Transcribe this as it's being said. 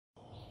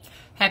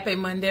Happy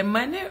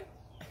Monday.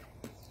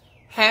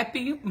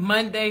 Happy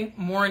Monday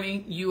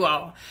morning, you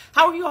all.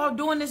 How are you all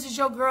doing? This is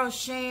your girl,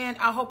 Shan.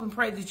 I hope and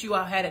pray that you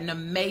all had an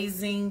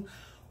amazing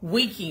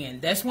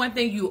weekend. That's one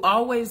thing you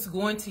always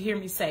going to hear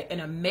me say, an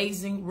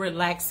amazing,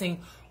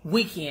 relaxing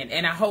weekend.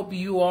 And I hope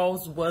you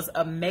all's was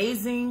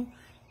amazing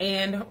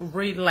and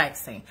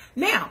relaxing.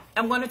 Now,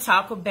 I'm going to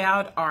talk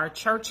about our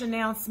church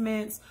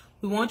announcements.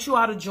 We want you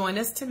all to join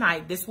us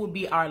tonight. This will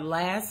be our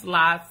last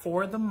live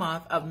for the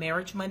month of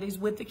Marriage Mondays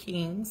with the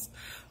Kings.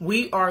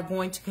 We are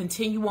going to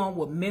continue on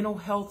with Mental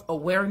Health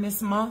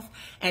Awareness Month.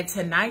 And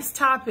tonight's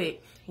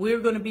topic, we're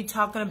going to be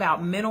talking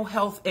about mental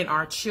health in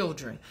our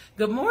children.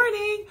 Good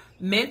morning.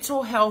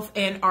 Mental health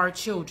in our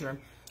children.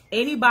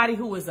 Anybody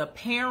who is a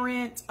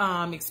parent,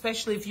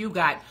 especially if you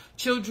got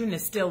children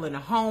that's still in the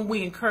home,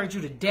 we encourage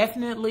you to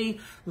definitely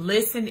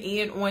listen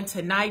in on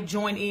tonight.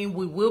 Join in.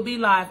 We will be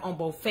live on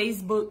both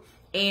Facebook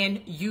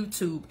and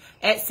YouTube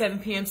at 7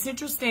 p.m.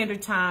 Central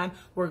Standard Time.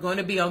 We're going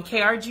to be on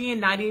KRG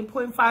and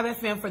 98.5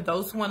 FM for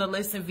those who want to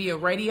listen via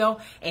radio,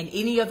 and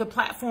any other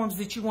platforms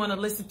that you want to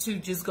listen to.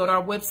 Just go to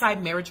our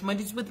website,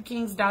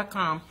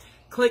 marriagemondayswiththekings.com.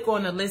 Click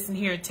on the Listen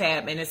Here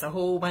tab, and it's a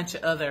whole bunch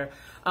of other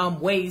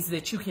ways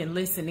that you can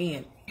listen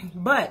in.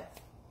 But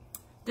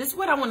this is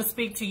what I want to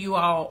speak to you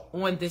all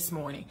on this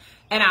morning.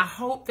 And I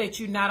hope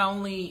that you not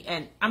only,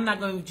 and I'm not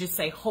going to just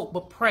say hope,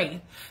 but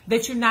pray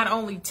that you not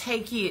only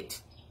take it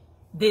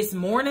this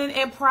morning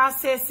and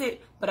process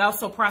it, but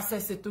also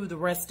process it through the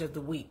rest of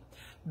the week.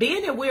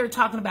 Being that we're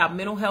talking about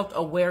Mental Health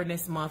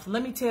Awareness Month,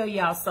 let me tell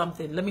y'all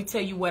something. Let me tell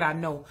you what I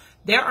know.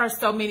 There are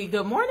so many,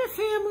 good morning,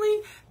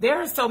 family.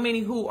 There are so many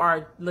who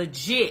are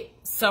legit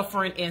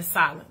suffering in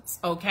silence,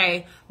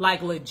 okay?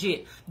 Like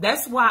legit.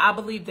 That's why I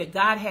believe that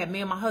God had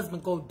me and my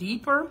husband go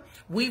deeper.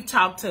 We've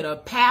talked to the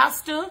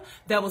pastor.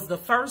 That was the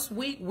first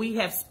week. We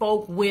have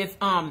spoke with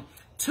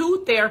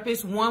two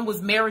therapists. One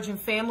was marriage and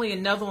family,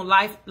 another one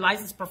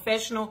licensed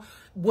professional,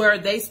 where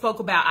they spoke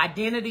about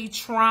identity,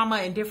 trauma,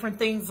 and different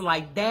things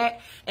like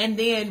that. And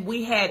then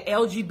we had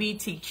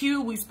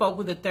LGBTQ. We spoke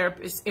with a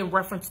therapist in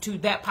reference to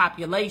that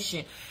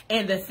population.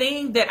 And the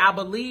thing that I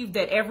believe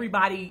that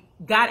everybody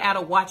got out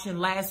of watching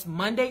last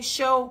Monday's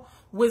show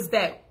was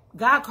that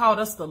God called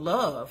us to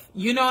love.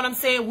 You know what I'm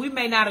saying? We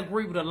may not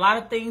agree with a lot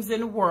of things in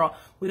the world.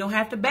 We don't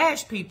have to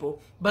bash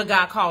people, but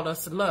God called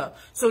us to love.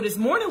 So this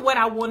morning, what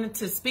I wanted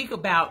to speak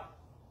about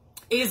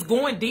is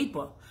going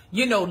deeper.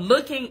 You know,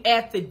 looking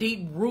at the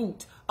deep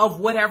root of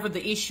whatever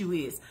the issue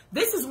is.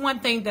 This is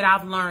one thing that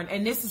I've learned,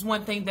 and this is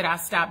one thing that I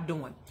stopped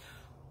doing.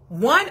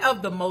 One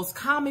of the most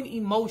common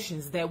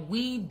emotions that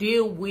we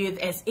deal with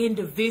as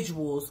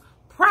individuals,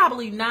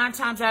 probably 9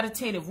 times out of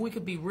 10, if we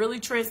could be really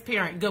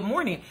transparent, good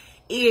morning,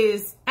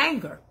 is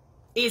anger.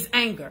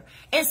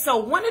 And so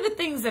one of the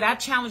things that I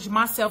challenged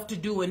myself to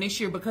do in this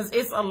year, because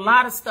it's a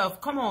lot of stuff.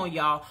 Come on,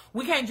 y'all.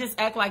 We can't just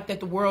act like that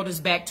the world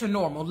is back to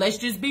normal. Let's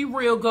just be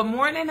real. Good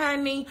morning,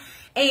 honey.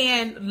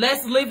 And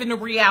let's live in the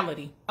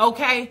reality.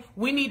 Okay.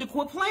 We need to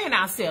quit playing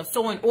ourselves.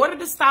 So in order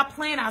to stop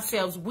playing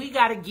ourselves, we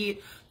got to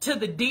get to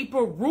the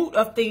deeper root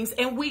of things,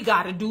 and we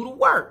got to do the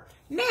work.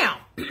 Now,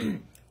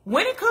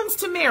 when it comes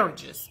to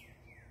marriages,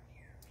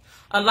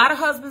 a lot of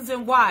husbands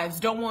and wives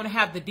don't want to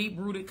have the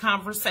deep-rooted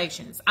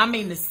conversations. I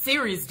mean, the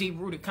serious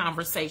deep-rooted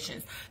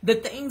conversations. The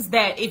things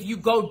that if you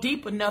go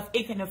deep enough,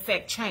 it can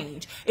affect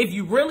change. If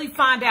you really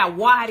find out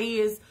why it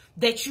is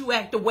that you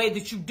act the way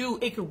that you do,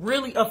 it can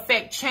really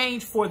affect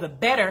change for the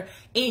better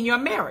in your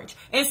marriage.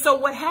 And so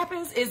what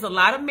happens is a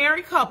lot of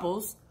married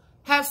couples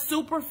have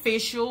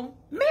superficial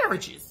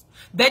marriages.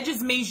 That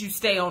just means you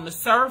stay on the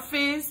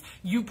surface,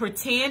 you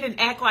pretend and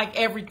act like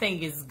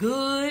everything is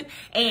good,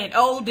 and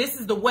oh, this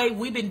is the way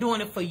we've been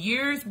doing it for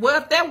years.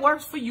 Well, if that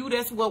works for you,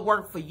 that's what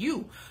worked for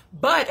you.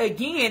 But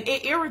again,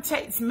 it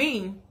irritates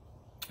me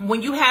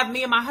when you have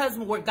me and my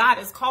husband where God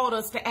has called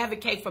us to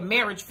advocate for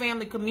marriage,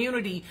 family,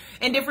 community,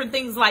 and different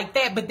things like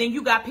that. But then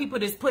you got people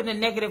that's putting a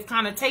negative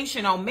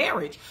connotation on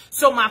marriage.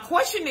 So my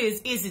question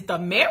is it the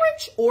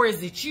marriage or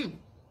is it you?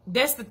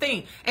 That's the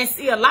thing. And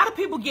see, a lot of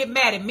people get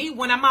mad at me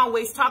when I'm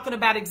always talking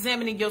about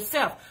examining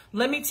yourself.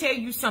 Let me tell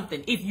you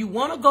something. If you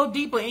want to go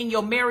deeper in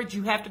your marriage,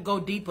 you have to go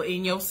deeper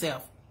in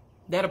yourself.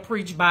 That'll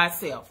preach by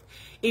itself.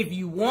 If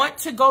you want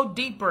to go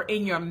deeper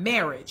in your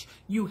marriage,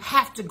 you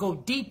have to go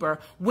deeper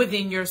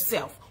within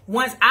yourself.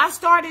 Once I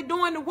started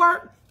doing the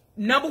work,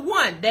 number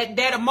one,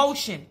 that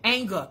emotion,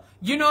 anger,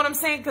 you know what I'm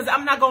saying? Because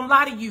I'm not going to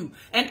lie to you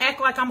and act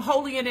like I'm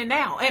holier than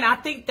thou. And I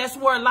think that's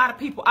where a lot of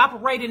people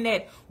operate in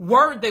that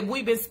word that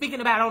we've been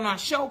speaking about on our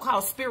show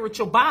called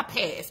spiritual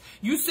bypass.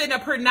 You sitting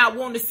up here not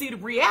wanting to see the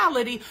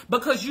reality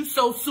because you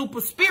so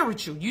super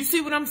spiritual. You see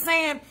what I'm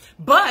saying?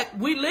 But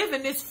we live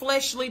in this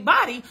fleshly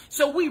body,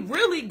 so we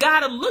really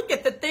got to look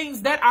at the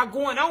things that are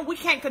going on. We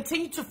can't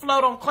continue to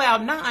float on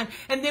cloud 9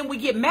 and then we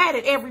get mad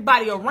at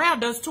everybody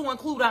around us, to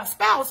include our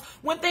spouse,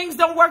 when things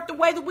don't work the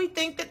way that we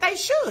think that they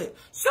should.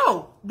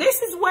 So this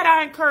is what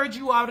I encourage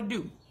you all to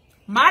do.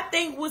 My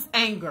thing was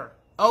anger,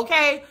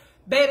 okay?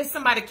 Better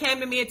somebody came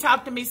to me and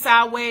talked to me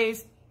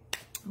sideways.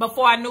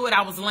 Before I knew it,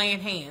 I was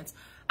laying hands.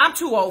 I'm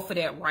too old for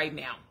that right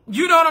now.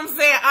 You know what I'm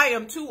saying? I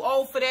am too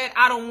old for that.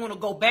 I don't want to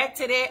go back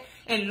to that.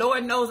 And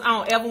Lord knows I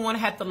don't ever want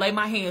to have to lay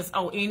my hands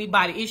on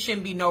anybody. It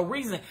shouldn't be no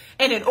reason.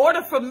 And in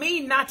order for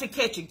me not to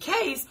catch a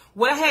case,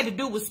 what I had to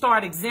do was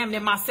start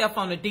examining myself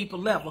on a deeper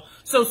level.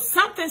 So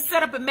something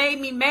set up and made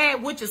me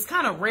mad, which is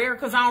kind of rare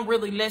because I don't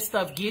really let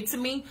stuff get to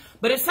me.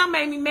 But if something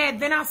made me mad,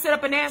 then I sit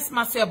up and ask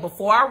myself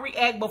before I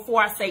react,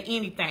 before I say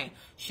anything,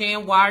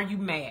 Shan, why are you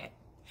mad?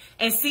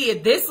 And see,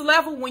 at this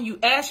level, when you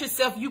ask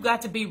yourself, you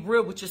got to be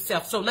real with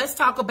yourself. So let's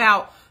talk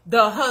about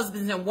the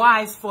husbands and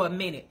wives for a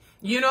minute.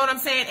 You know what I'm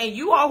saying? And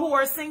you all who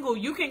are single,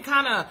 you can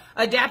kind of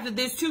adapt to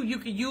this too. You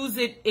can use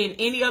it in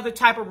any other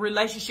type of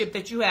relationship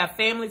that you have,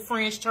 family,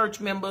 friends, church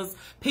members,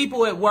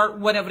 people at work,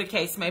 whatever the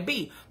case may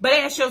be. But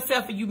ask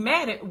yourself, are you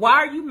mad why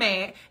are you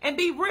mad? And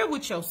be real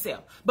with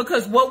yourself.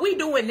 Because what we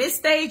do in this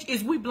stage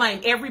is we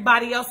blame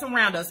everybody else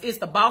around us. It's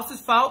the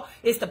boss's fault.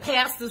 It's the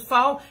pastor's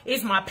fault.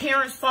 It's my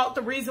parents' fault.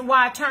 The reason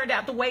why I turned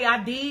out the way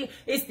I did.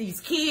 It's these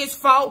kids'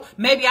 fault.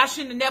 Maybe I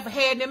shouldn't have never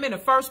had them in the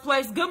first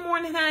place. Good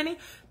morning, honey.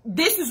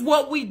 This is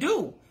what we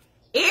do.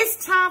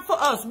 It's time for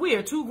us. We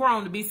are too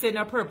grown to be sitting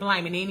up here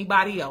blaming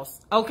anybody else.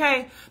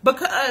 Okay?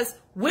 Because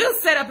we'll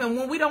set up, and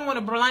when we don't want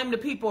to blame the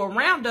people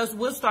around us,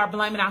 we'll start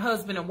blaming our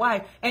husband and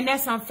wife. And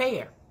that's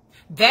unfair.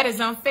 That is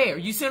unfair.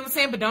 You see what I'm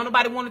saying? But don't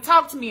nobody want to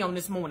talk to me on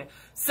this morning.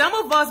 Some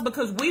of us,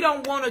 because we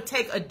don't want to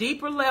take a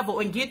deeper level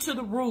and get to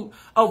the root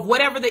of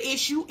whatever the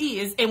issue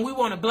is, and we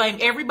want to blame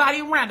everybody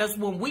around us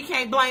when we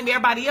can't blame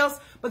everybody else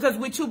because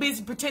we're too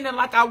busy pretending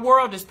like our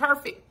world is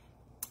perfect.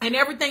 And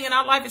everything in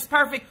our life is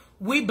perfect,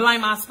 we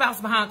blame our spouse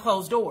behind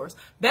closed doors.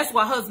 That's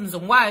why husbands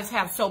and wives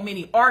have so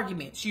many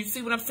arguments. You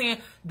see what I'm saying?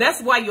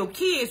 That's why your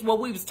kids, what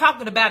we was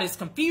talking about, is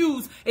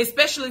confused,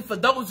 especially for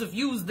those of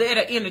you that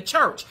are in the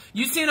church.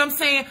 You see what I'm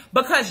saying?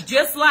 Because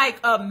just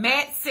like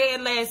Matt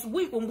said last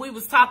week when we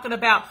was talking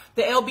about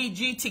the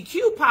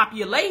LGBTQ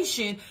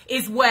population,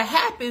 is what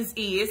happens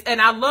is, and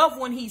I love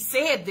when he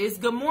said this,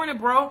 good morning,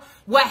 bro.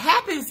 What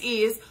happens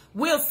is,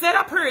 we'll set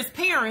up here as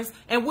parents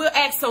and we'll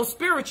act so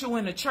spiritual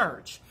in the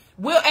church.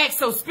 We'll act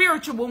so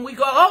spiritual when we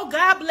go, oh,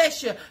 God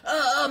bless you,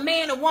 a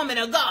man, a woman,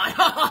 a God.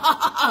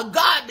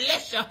 God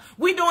bless you.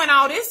 We doing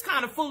all this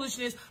kind of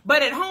foolishness,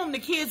 but at home the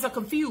kids are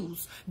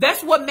confused.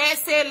 That's what Matt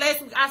said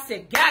last week. I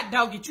said, God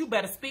dog it, you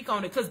better speak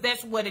on it because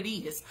that's what it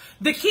is.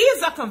 The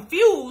kids are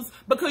confused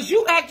because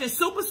you acting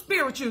super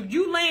spiritual.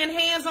 You laying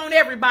hands on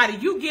everybody.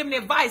 You giving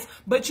advice,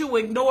 but you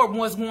ignore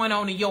what's going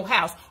on in your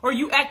house, or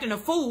you acting a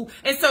fool.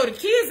 And so the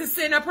kids are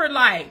sitting up here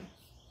like,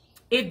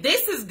 if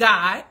this is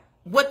God,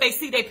 what they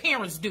see their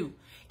parents do.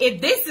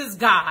 If this is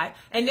God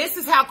and this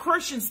is how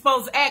Christians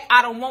supposed to act,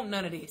 I don't want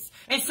none of this.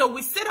 And so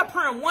we sit up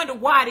here and wonder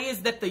why it is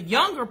that the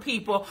younger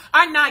people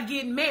are not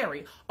getting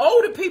married.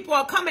 Older people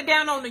are coming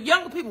down on the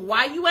younger people.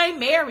 Why you ain't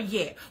married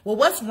yet? Well,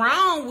 what's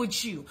wrong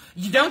with you?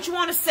 Don't you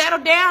want to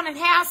settle down and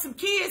have some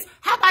kids?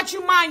 How about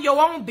you mind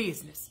your own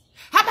business?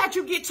 How about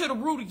you get to the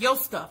root of your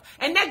stuff?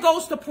 And that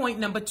goes to point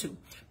number 2.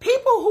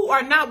 People who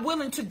are not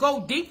willing to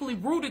go deeply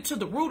rooted to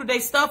the root of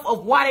their stuff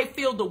of why they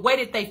feel the way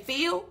that they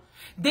feel,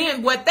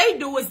 then what they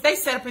do is they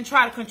set up and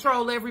try to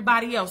control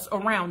everybody else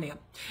around them.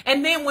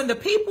 And then when the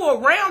people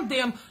around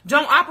them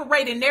don't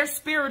operate in their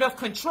spirit of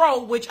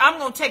control, which I'm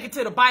going to take it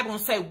to the Bible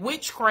and say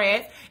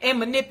witchcraft and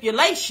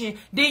manipulation,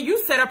 then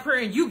you set up here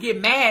and you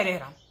get mad at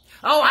them.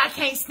 Oh, I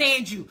can't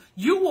stand you.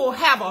 You will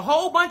have a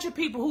whole bunch of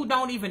people who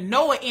don't even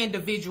know an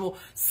individual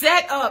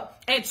set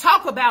up and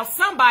talk about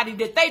somebody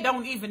that they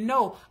don't even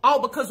know,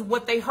 all because of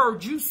what they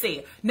heard you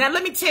say. Now,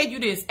 let me tell you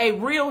this. A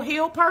real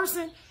healed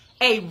person,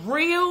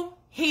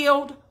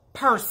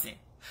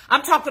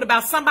 I'm talking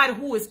about somebody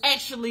who has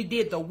actually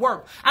did the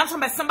work. I'm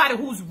talking about somebody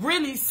who's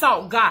really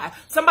sought God.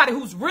 Somebody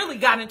who's really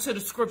got into the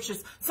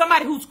scriptures.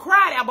 Somebody who's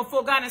cried out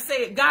before God and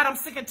said, God, I'm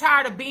sick and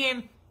tired of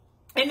being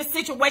in the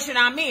situation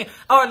I'm in.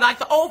 Or like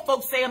the old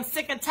folks say, I'm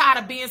sick and tired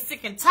of being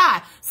sick and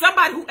tired.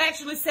 Somebody who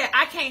actually said,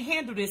 I can't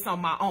handle this on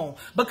my own.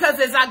 Because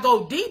as I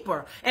go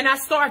deeper and I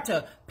start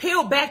to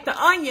peel back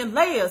the onion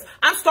layers,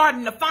 I'm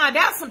starting to find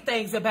out some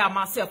things about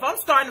myself. I'm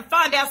starting to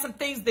find out some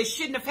things that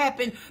shouldn't have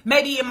happened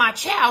maybe in my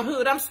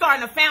childhood. I'm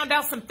starting to find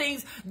out some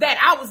things that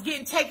I was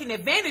getting taken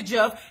advantage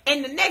of.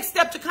 And the next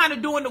step to kind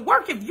of doing the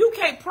work, if you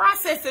can't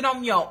process it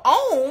on your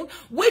own,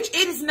 which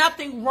it is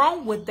nothing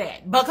wrong with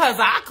that, because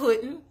I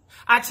couldn't.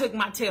 I took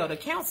my tail to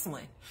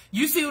counseling.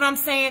 You see what I'm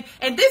saying?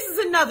 And this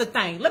is another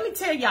thing. Let me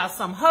tell y'all,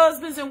 some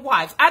husbands and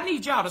wives, I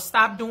need y'all to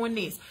stop doing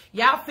this.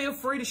 Y'all feel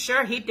free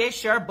to hit that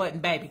share button,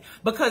 baby.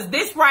 Because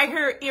this right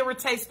here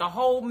irritates the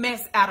whole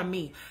mess out of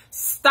me.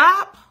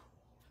 Stop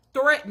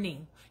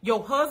threatening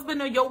your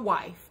husband or your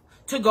wife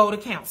to go to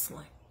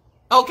counseling.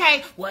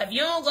 Okay? Well, if you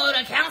don't go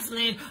to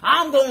counseling,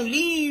 I'm going to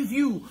leave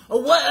you.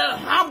 Or what?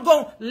 I'm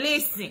going to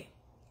listen.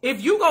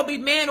 If you going to be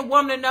man or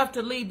woman enough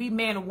to leave, be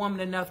man or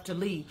woman enough to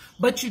leave.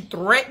 But you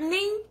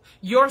threatening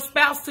your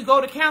spouse to go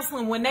to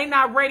counseling when they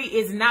not ready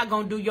is not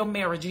going to do your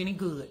marriage any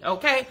good.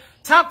 Okay?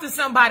 Talk to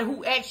somebody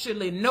who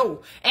actually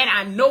know. And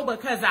I know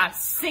because I've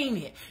seen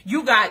it.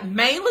 You got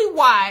mainly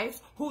wives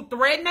who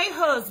threaten their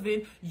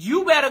husband,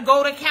 you better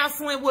go to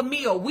counseling with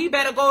me, or we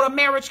better go to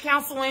marriage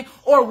counseling,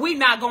 or we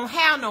not going to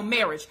have no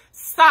marriage.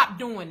 Stop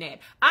doing that.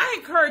 I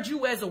encourage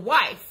you as a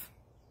wife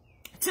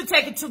to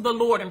take it to the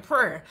Lord in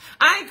prayer.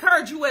 I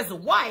encourage you as a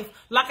wife,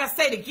 like I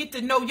say, to get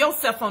to know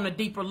yourself on a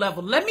deeper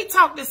level. Let me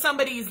talk to some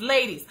of these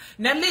ladies.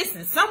 Now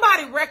listen,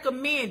 somebody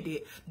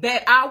recommended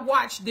that I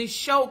watch this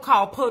show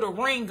called Put a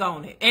Ring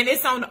on It. And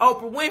it's on the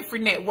Oprah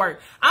Winfrey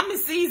Network. I'm in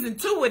season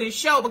 2 of this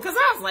show because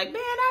I was like,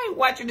 man, I ain't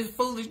watching this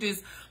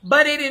foolishness.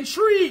 But it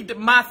intrigued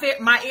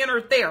my inner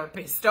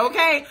therapist,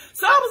 okay?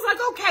 So I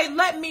was like, okay,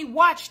 let me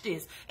watch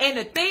this. And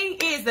the thing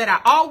is that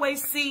I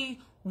always see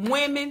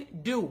women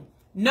do.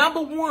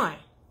 Number one,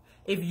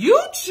 if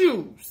you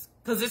choose,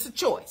 because it's a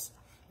choice,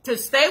 to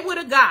stay with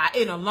a guy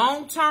in a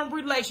long-term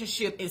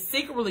relationship and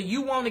secretly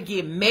you want to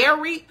get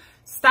married,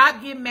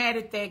 stop getting mad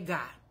at that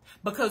guy.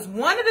 Because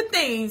one of the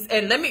things,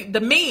 and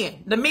the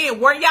men,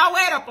 where y'all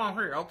at up on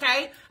here,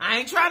 okay? I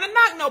ain't trying to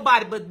knock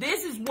nobody, but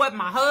this is what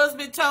my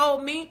husband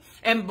told me.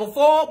 And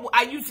before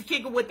I used to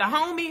kick it with the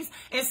homies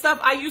and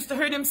stuff, I used to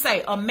hear them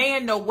say, a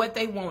man know what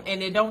they want,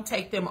 and it don't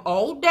take them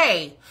all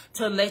day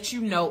to let you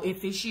know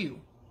if it's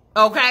you.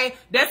 Okay,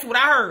 that's what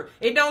I heard.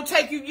 It don't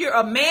take you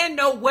a man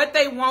know what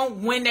they want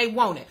when they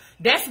want it.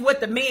 That's what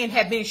the men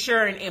have been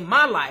sharing in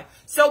my life.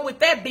 So with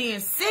that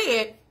being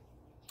said,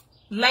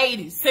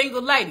 ladies,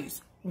 single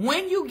ladies,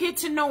 when you get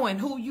to knowing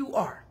who you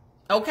are,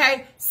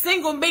 okay,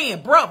 single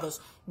men, brothers,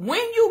 when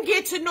you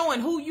get to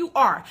knowing who you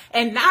are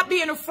and not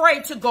being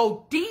afraid to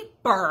go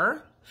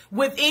deeper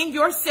within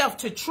yourself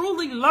to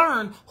truly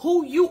learn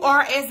who you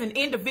are as an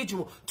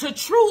individual, to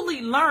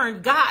truly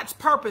learn God's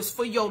purpose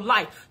for your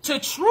life, to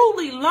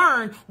truly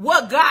learn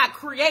what God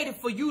created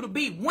for you to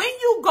be. When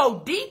you go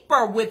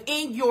deeper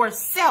within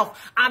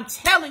yourself, I'm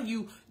telling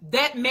you,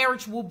 that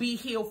marriage will be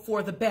healed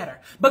for the better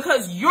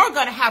because you're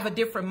going to have a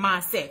different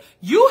mindset.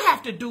 You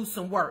have to do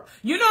some work.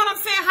 You know what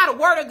I'm saying? How the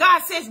word of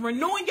God says,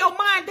 renewing your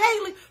mind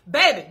daily.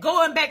 Baby,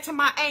 going back to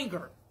my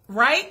anger,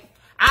 right?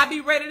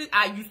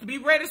 I used to be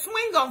ready to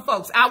swing on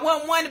folks. I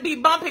wasn't one to be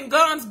bumping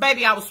guns,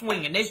 baby. I was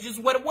swinging. That's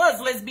just what it was.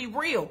 Let's be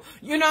real.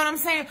 You know what I'm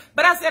saying?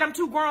 But I said, I'm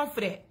too grown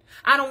for that.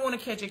 I don't want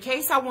to catch a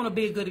case. I want to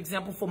be a good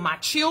example for my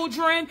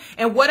children.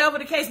 And whatever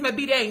the case may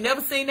be, they ain't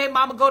never seen their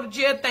mama go to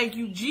jail. Thank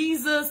you,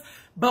 Jesus.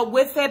 But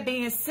with that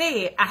being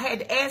said, I had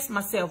to ask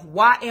myself,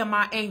 why am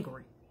I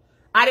angry?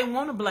 I didn't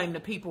want to blame the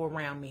people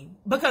around me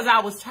because I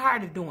was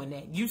tired of doing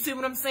that. You see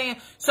what I'm saying?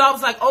 So I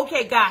was like,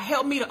 okay, God,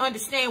 help me to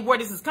understand where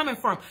this is coming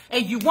from.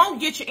 And you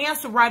won't get your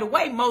answer right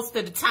away most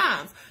of the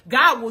times.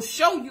 God will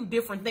show you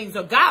different things,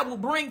 or God will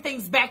bring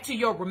things back to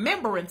your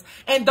remembrance.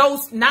 And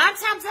those 9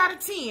 times out of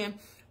 10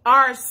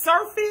 are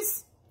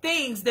surface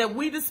things that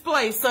we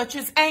display, such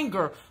as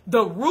anger.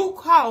 The root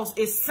cause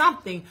is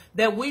something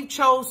that we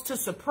chose to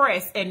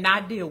suppress and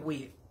not deal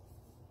with.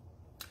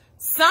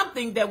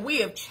 Something that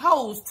we have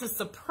chose to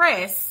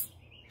suppress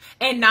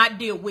and not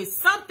deal with.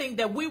 Something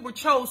that we were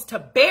chose to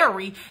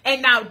bury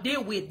and not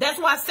deal with. That's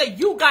why I say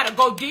you got to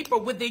go deeper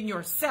within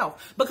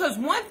yourself. Because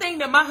one thing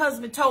that my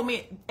husband told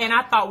me, and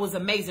I thought was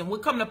amazing, we're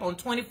coming up on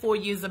 24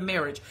 years of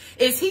marriage,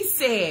 is he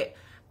said,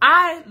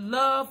 I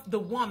love the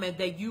woman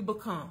that you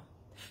become.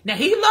 Now,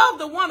 he loved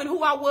the woman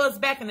who I was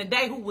back in the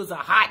day, who was a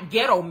hot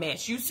ghetto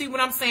mess. You see what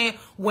I'm saying?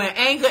 When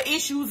anger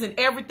issues and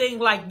everything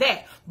like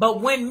that. But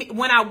when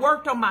I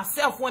worked on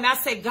myself, when I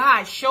say,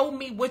 God, show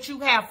me what you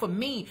have for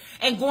me,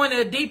 and going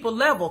to a deeper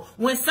level,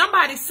 when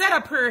somebody set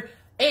up here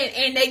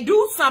and they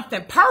do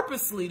something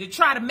purposely to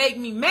try to make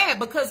me mad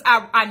because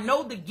I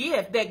know the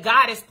gift that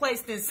God has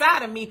placed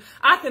inside of me,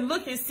 I can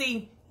look and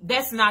see,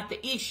 that's not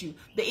the issue.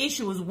 The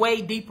issue is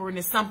way deeper, and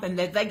it's something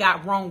that they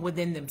got wrong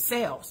within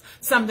themselves,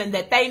 something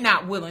that they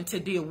not willing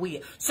to deal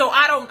with. So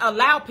I don't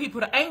allow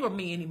people to anger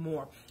me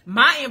anymore.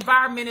 My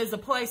environment is a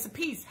place of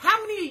peace. How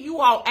many of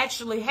you all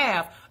actually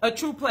have a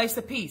true place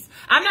of peace?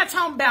 I'm not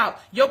talking about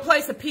your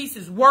place of peace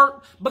is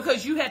work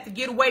because you have to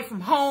get away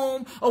from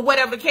home or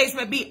whatever the case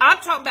may be. I'm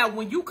talking about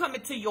when you come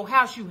into your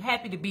house, you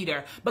happy to be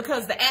there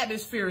because the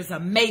atmosphere is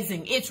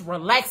amazing. It's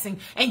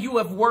relaxing, and you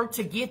have worked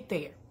to get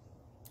there.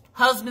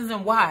 Husbands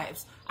and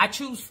wives, I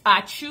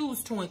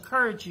choose to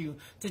encourage you,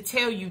 to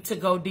tell you to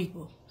go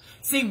deeper.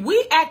 See,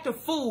 we act a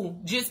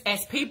fool just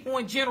as people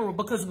in general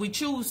because we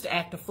choose to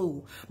act a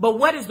fool. But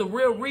what is the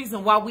real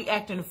reason why we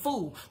acting a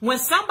fool? When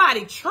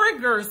somebody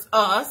triggers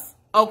us,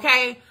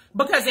 okay,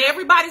 because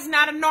everybody's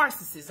not a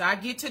narcissist.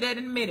 I'll get to that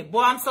in a minute.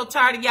 Boy, I'm so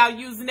tired of y'all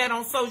using that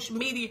on social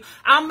media.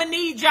 I'm going to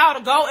need y'all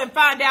to go and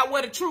find out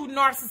what a true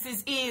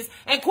narcissist is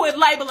and quit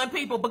labeling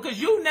people, because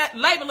you not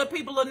labeling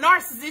people a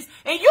narcissist,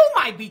 and you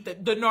might be the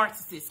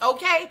narcissist,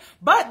 okay?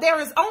 But there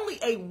is only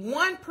a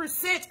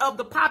 1% of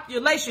the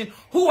population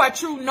who are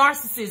true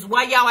narcissists.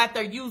 While y'all out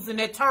there using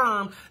that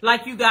term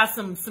like you got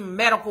some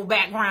medical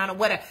background or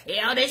whatever.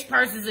 Yeah, this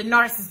person's a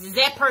narcissist.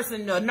 That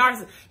person's a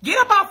narcissist. Get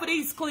up off of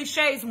these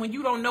cliches when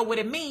you don't know what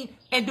it means. mean?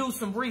 And do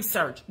some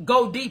research.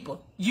 Go deeper.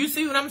 You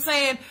see what I'm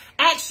saying?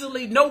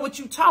 Actually know what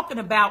you're talking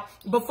about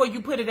before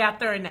you put it out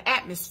there in the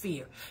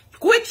atmosphere.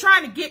 Quit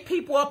trying to get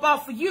people up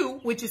off of you,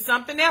 which is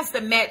something else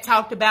that Matt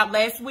talked about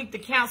last week, the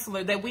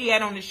counselor that we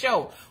had on the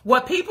show.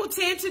 What people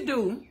tend to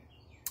do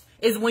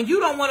is when you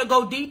don't want to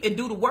go deep and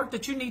do the work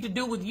that you need to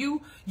do with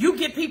you, you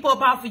get people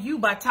up off of you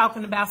by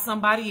talking about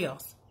somebody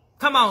else.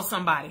 Come on,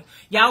 somebody.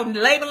 Y'all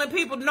labeling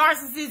people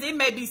narcissists. It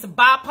may be some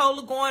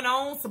bipolar going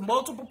on, some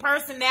multiple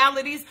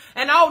personalities,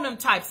 and all them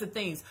types of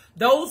things.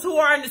 Those who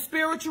are in the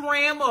spiritual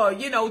realm or,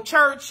 you know,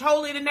 church,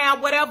 holy to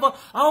now, whatever.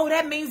 Oh,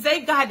 that means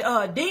they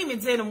got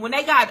demons in them. When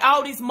they got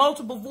all these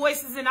multiple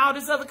voices and all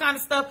this other kind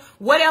of stuff,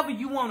 whatever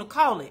you want to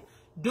call it,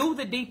 do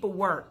the deeper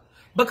work.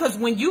 Because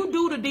when you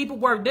do the deeper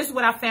work, this is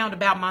what I found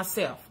about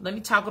myself. Let me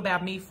talk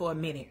about me for a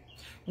minute.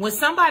 When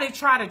somebody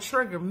try to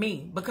trigger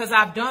me because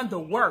I've done the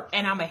work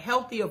and I'm a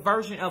healthier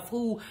version of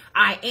who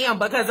I am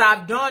because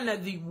I've done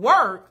the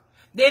work,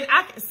 then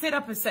I can sit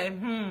up and say,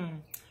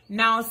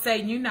 no,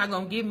 Satan, you're not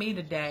going to get me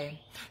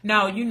today.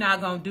 No, you're not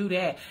going to do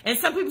that. And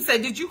some people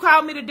say, did you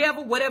call me the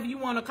devil? Whatever you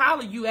want to call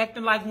it, you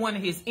acting like one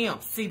of his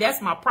imps. See,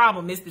 that's my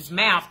problem. It's this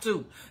mouth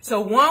too.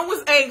 So one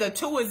was anger,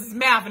 two is his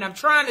mouth. And I'm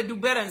trying to do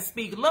better and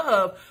speak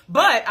love,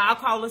 but I'll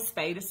call a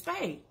spade a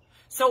spade.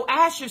 So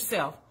ask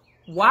yourself,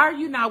 why are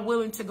you not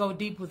willing to go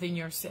deep within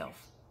yourself?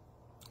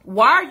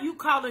 Why are you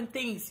calling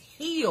things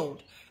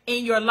healed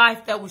in your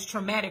life that was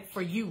traumatic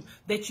for you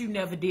that you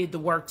never did the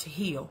work to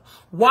heal?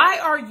 Why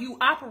are you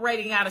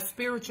operating out of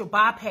spiritual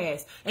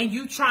bypass and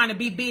you trying to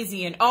be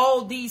busy and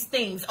all these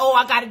things? Oh,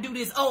 I got to do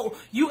this. Oh,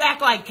 you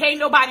act like can't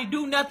nobody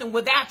do nothing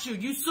without you.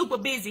 You super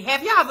busy.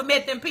 Have y'all ever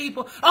met them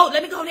people? Oh,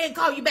 let me go there and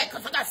call you back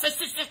because I got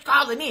such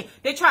calling in.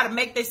 They try to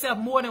make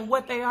themselves more than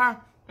what they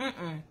are.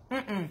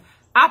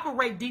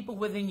 Operate deeper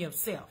within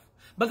yourself.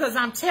 Because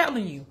I'm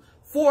telling you,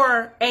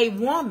 for a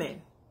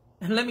woman,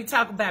 and let me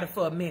talk about it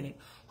for a minute,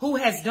 who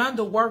has done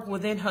the work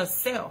within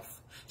herself,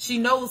 she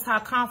knows how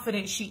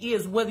confident she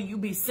is, whether you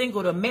be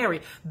single or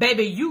married.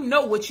 Baby, you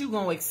know what you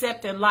going to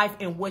accept in life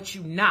and what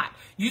you not.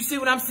 You see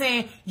what I'm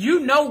saying?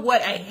 You know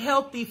what a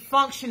healthy,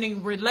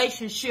 functioning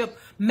relationship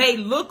may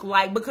look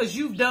like because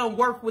you've done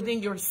work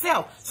within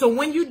yourself. So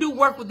when you do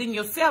work within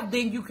yourself,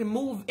 then you can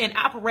move and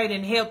operate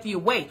in a healthier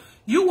way.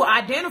 You will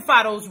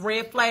identify those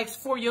red flags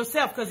for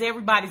yourself because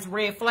everybody's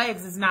red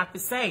flags is not the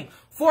same.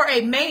 For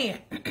a man,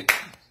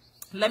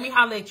 let me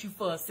holler at you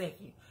for a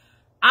second.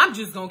 I'm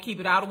just going to keep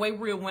it all the way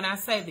real when I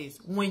say this.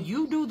 When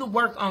you do the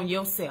work on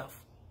yourself,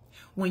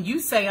 when you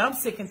say, I'm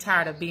sick and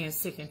tired of being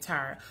sick and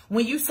tired,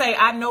 when you say,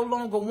 I no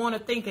longer want to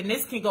think, and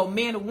this can go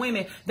men or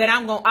women, that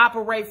I'm going to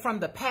operate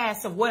from the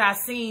past of what I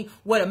seen,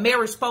 what a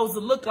marriage is supposed to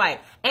look like.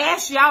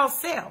 Ask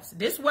yourselves.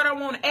 This is what I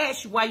want to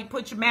ask you while you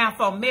put your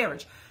mouth on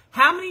marriage.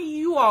 How many of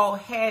you all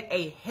had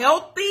a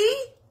healthy,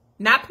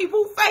 not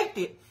people who faked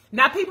it,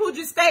 not people who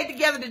just stayed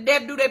together to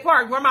death do their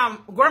part,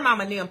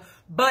 grandmama and them,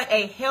 but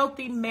a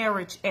healthy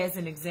marriage as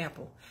an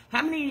example?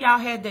 How many of y'all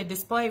had that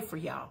displayed for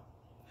y'all?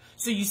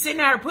 So you sitting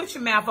there and put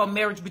your mouth on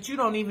marriage, but you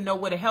don't even know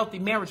what a healthy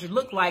marriage would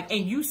look like.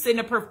 And you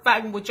sitting there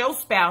fighting with your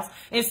spouse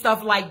and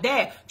stuff like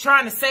that,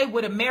 trying to say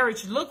what a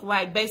marriage look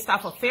like based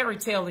off a fairy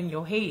tale in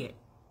your head.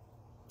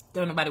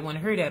 Don't nobody want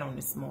to hear that on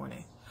this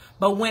morning.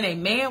 But when a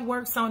man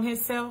works on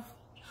himself,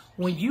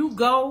 when you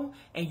go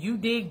and you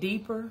dig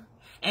deeper,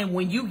 and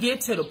when you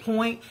get to the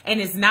point, and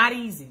it's not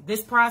easy.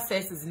 This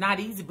process is not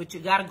easy, but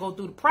you got to go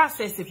through the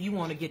process if you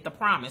want to get the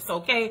promise,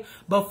 okay?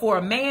 But for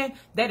a man,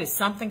 that is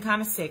something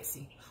kind of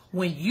sexy.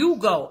 When you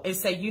go and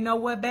say, you know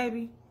what,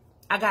 baby?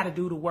 I got to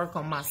do the work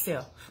on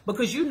myself.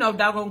 Because you know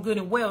doggone good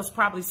and well it's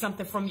probably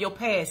something from your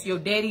past. Your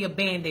daddy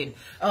abandoned.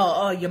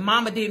 Your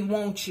mama didn't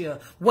want you.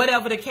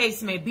 Whatever the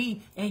case may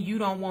be, and you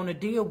don't want to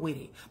deal with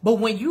it. But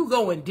when you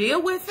go and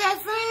deal with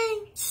that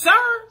thing, sir,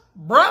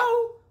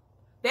 bro,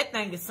 that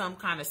thing is some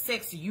kind of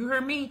sexy. You hear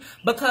me?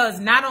 Because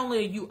not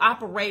only are you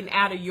operating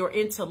out of your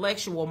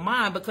intellectual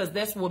mind, because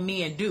that's what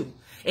men do.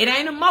 It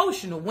ain't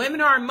emotional.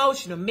 Women are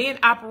emotional. Men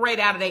operate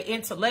out of their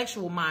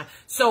intellectual mind.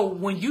 So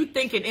when you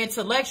thinking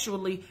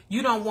intellectually,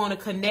 you don't want to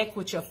connect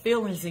with your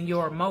feelings and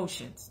your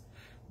emotions.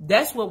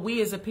 That's what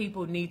we as a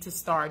people need to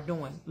start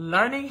doing.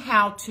 Learning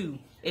how to,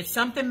 if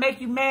something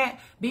make you mad,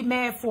 be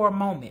mad for a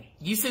moment.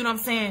 You see what I'm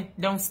saying?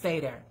 Don't stay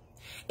there.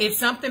 If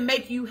something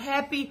make you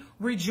happy,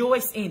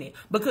 rejoice in it.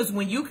 Because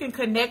when you can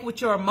connect with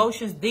your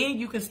emotions, then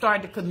you can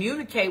start to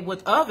communicate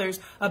with others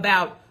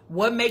about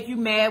what make you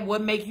mad,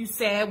 what make you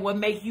sad, what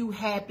make you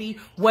happy,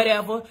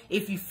 whatever.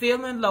 If you're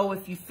feeling low,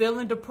 if you're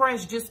feeling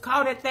depressed, just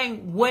call that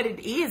thing what it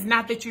is.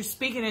 Not that you're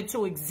speaking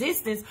into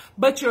existence,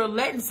 but you're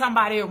letting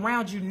somebody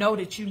around you know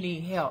that you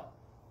need help.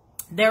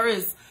 There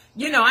is,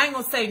 you know, I ain't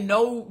gonna say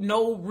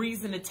no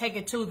reason to take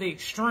it to the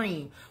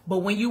extreme. But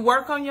when you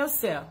work on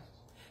yourself,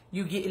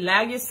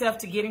 allow yourself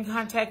to get in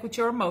contact with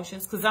your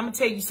emotions. Because I'm going to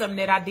tell you something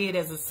that I did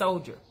as a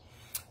soldier.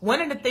 One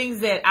of the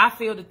things that I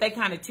feel that they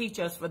kind of teach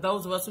us, for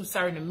those of us who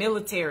serve in the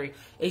military,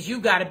 is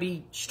you got to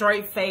be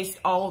straight-faced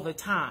all the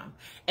time.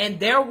 And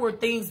there were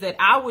things that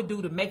I would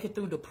do to make it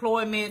through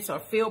deployments or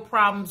field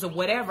problems or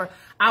whatever.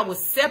 I would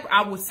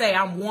say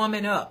I'm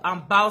warming up,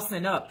 I'm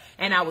bossing up,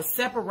 and I would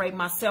separate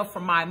myself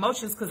from my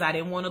emotions because I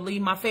didn't want to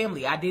leave my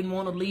family. I didn't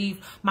want to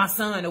leave my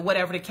son or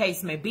whatever the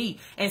case may be.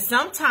 And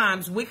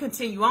sometimes we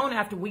continue on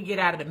after we get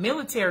out of the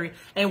military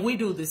and we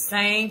do the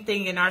same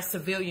thing in our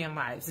civilian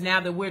lives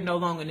now that we're no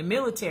longer in the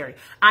military.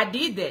 I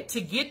did that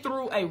to get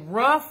through a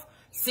rough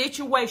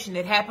situation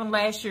that happened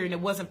last year, and it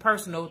wasn't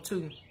personal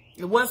to,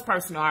 it was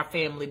personal, our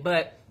family,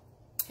 but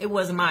it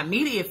wasn't my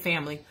immediate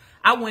family.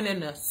 I went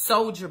into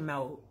soldier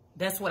mode.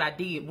 That's what I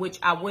did, which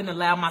I wouldn't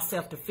allow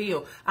myself to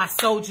feel. I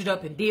soldiered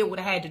up and did what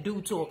I had to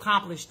do to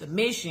accomplish the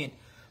mission,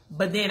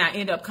 but then I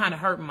ended up kind of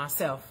hurting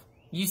myself.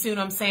 You see what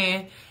I'm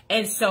saying?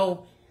 And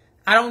so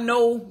I don't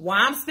know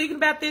why I'm speaking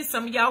about this.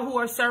 Some of y'all who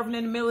are serving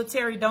in the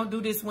military, don't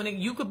do this.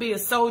 You could be a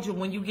soldier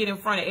when you get in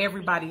front of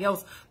everybody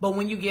else, but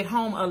when you get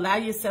home, allow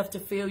yourself to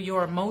feel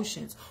your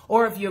emotions.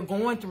 Or if you're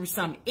going through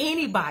something,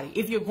 anybody,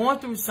 if you're going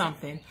through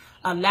something,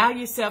 allow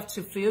yourself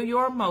to feel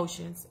your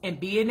emotions and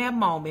be in that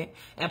moment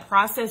and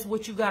process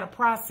what you got to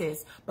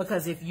process.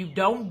 Because if you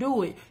don't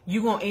do it,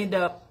 you're going to end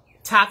up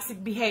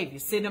toxic behavior,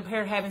 sitting up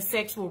here having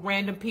sex with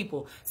random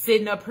people,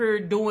 sitting up here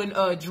doing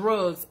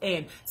drugs,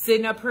 and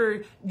sitting up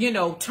here, you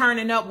know,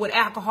 turning up with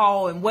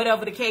alcohol and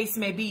whatever the case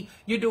may be.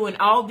 You're doing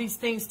all these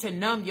things to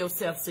numb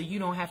yourself so you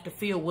don't have to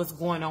feel what's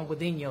going on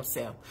within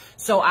yourself.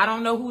 So I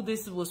don't know who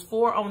this was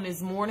for on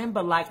this morning,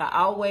 but like I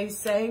always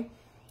say,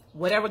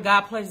 whatever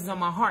God places on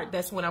my heart,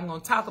 that's what I'm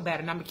going to talk about.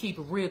 And I'm going to keep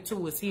it real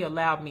too, as he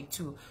allowed me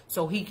to,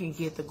 so he can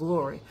get the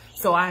glory.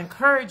 So I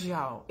encourage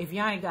y'all, if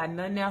y'all ain't got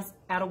nothing else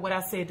out of what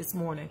I said this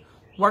morning,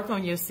 work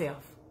on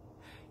yourself.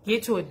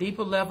 Get to a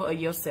deeper level of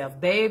yourself.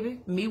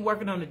 Baby, me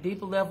working on a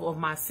deeper level of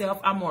myself,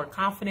 I'm more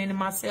confident in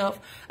myself.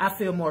 I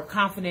feel more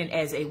confident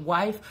as a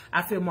wife.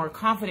 I feel more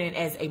confident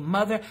as a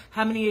mother.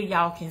 How many of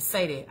y'all can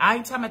say that? I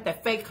ain't talking about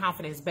that fake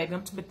confidence, baby.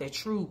 I'm talking about that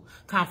true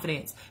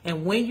confidence.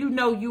 And when you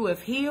know you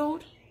have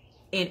healed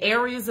in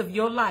areas of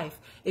your life,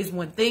 is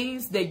when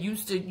things that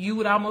you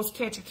would almost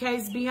catch a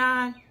case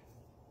behind,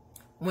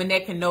 when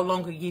that can no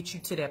longer get you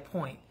to that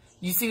point.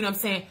 You see what I'm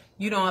saying?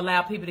 You don't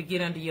allow people to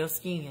get under your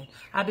skin.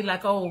 I'd be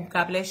like, oh,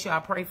 God bless you. I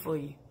pray for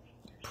you.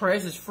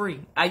 Prayers is free.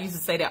 I used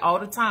to say that all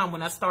the time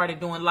when I started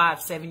doing live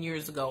 7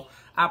 years ago.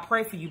 I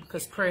pray for you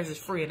because prayers is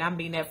free. And I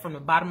mean that from the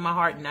bottom of my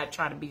heart and not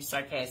trying to be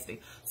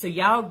sarcastic. So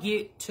y'all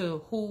get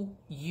to who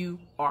you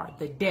are,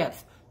 the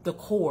depth, the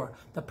core,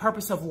 the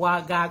purpose of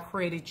why God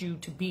created you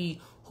to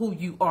be who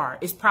you are.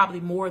 It's probably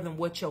more than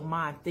what your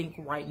mind think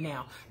right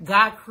now.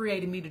 God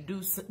created me to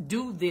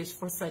do this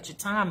for such a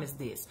time as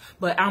this.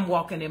 But I'm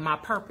walking in my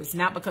purpose,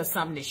 not because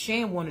something that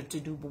Shan wanted to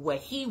do, but what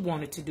he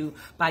wanted to do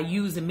by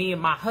using me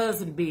and my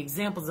husband to be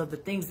examples of the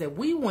things that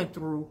we went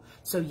through,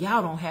 so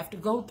y'all don't have to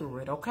go through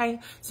it, okay?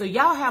 So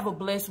y'all have a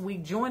blessed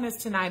week. Join us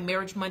tonight,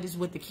 Marriage Mondays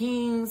with the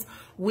Kings.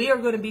 We are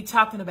going to be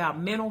talking about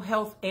mental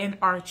health and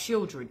our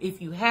children.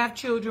 If you have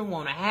children,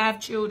 want to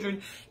have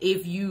children,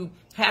 if you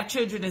have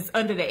children that's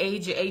under the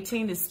age of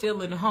 18 that's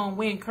still in the home,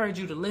 we encourage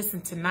you to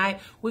listen tonight.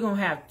 We're going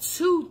to have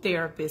 2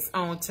 therapists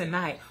on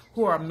tonight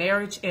who are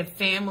marriage,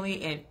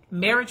 family,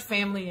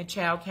 and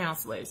child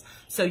counselors.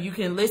 So you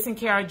can listen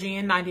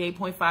KRGN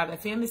 98.5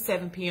 FM at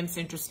 7 p.m.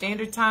 Central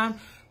Standard Time.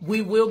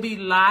 We will be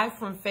live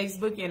from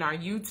Facebook and our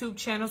YouTube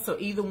channel. So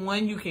either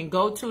one you can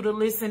go to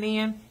listen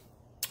in,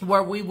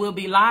 where we will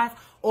be live.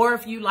 Or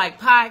if you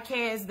like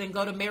podcasts, then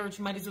go to Marriage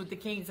Mondays with the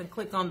Kings and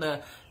click on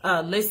the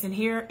listen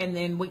here. And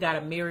then we got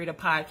a myriad of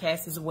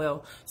podcasts as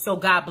well. So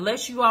God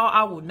bless you all.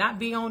 I will not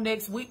be on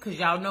next week because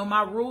y'all know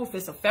my rule. If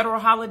it's a federal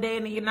holiday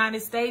in the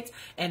United States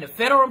and the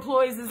federal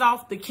employees is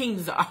off, the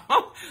Kings are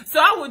off.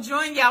 So I will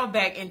join y'all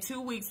back in 2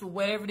 weeks with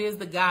whatever it is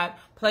that God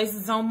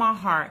places on my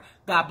heart.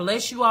 God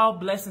bless you all.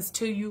 Blessings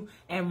to you.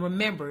 And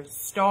remember,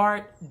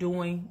 start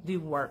doing the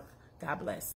work. God bless.